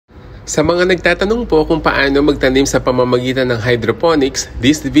Sa mga nagtatanong po kung paano magtanim sa pamamagitan ng hydroponics,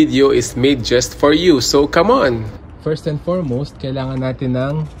 this video is made just for you. So come on! First and foremost, kailangan natin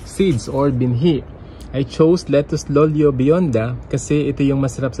ng seeds or binhi. I chose lettuce lolio bionda kasi ito yung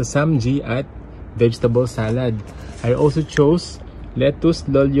masarap sa samji at vegetable salad. I also chose lettuce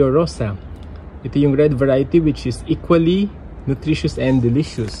lolio rosa. Ito yung red variety which is equally nutritious and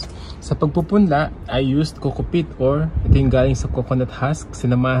delicious. Sa pagpupunla, I used coco peat or ito yung galing sa coconut husk.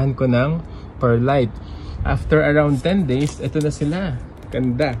 Sinamahan ko ng perlite. After around 10 days, ito na sila.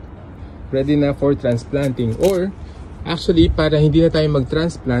 Ganda. Ready na for transplanting. Or, actually, para hindi na tayo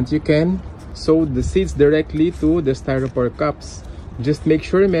mag-transplant, you can sow the seeds directly to the styrofoam cups. Just make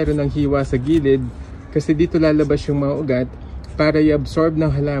sure meron ng hiwa sa gilid kasi dito lalabas yung mga ugat para i-absorb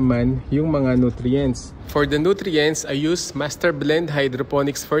ng halaman yung mga nutrients. For the nutrients, I use Master Blend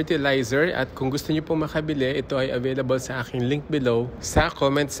Hydroponics Fertilizer at kung gusto niyo pong makabili, ito ay available sa aking link below sa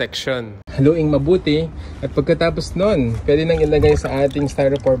comment section. Haluing mabuti at pagkatapos nun, pwede nang ilagay sa ating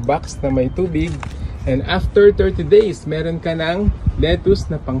styrofoam box na may tubig. And after 30 days, meron ka ng lettuce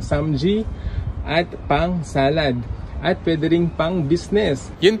na pang samji at pang salad. At pwede ring pang business.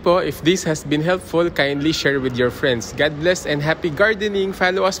 Yun po, if this has been helpful, kindly share with your friends. God bless and happy gardening!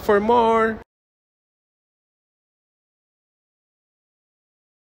 Follow us for more!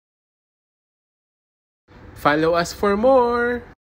 Follow us for more!